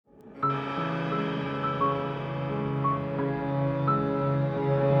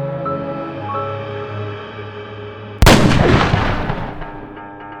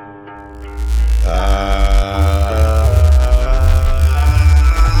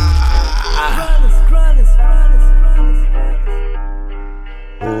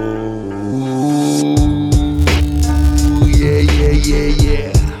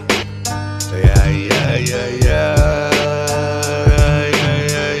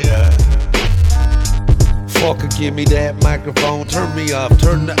give me that microphone. Turn me off,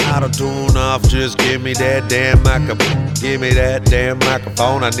 turn the auto-tune off. Just give me that damn microphone. Give me that damn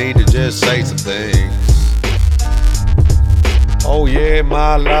microphone. I need to just say some things. Oh yeah,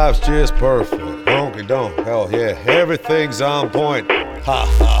 my life's just perfect. Honky donk, hell yeah, everything's on point. Ha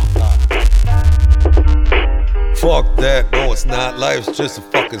ha ha. Fuck that, no it's not. Life's just a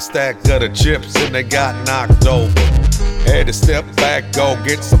fucking stack of the chips and they got knocked over. Had to step back, go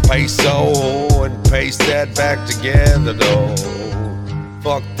get some peso and paste that back together though.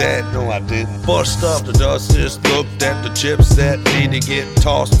 Fuck that, no I didn't. Bust off the dust, just looked at the chips that need to get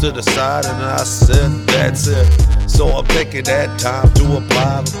tossed to the side and I said that's it. So I'm taking that time to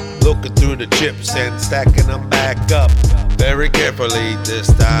apply them, looking through the chips and stacking them back up. Very carefully this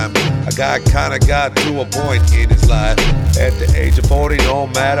time. A guy kinda got to a point in his life. At the age of 40, no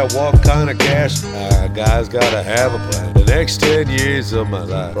matter what kind of cash, a guy's gotta have a plan. The next 10 years of my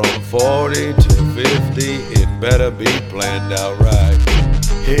life, from 40 to 50, it better be planned out right.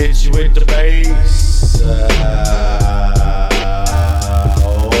 Hit you with the bass.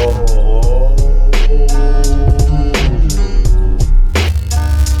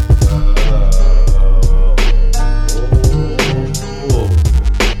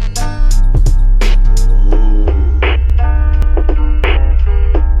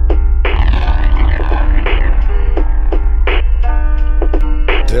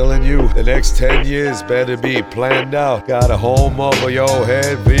 Telling you, the next 10 years better be planned out. Got a home over your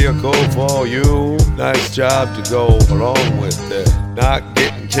head, vehicle for you. Nice job to go along with it. Not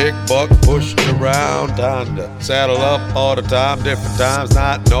getting kicked, but pushed around. Time to saddle up all the time, different times.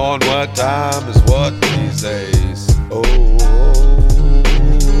 Not knowing what time is what these days.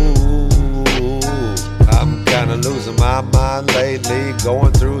 I'm kinda losing my mind lately,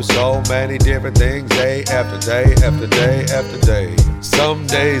 going through so many different things, day after day after day after day. Some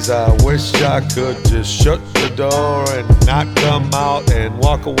days I wish I could just shut the door and not come out and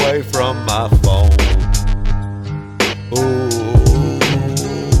walk away from my phone.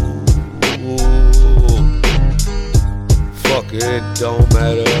 Fuck it, don't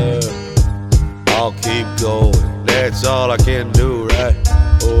matter, I'll keep going, that's all I can do, right?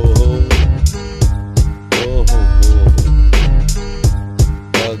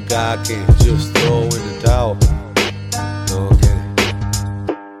 A guy can't just throw in the towel.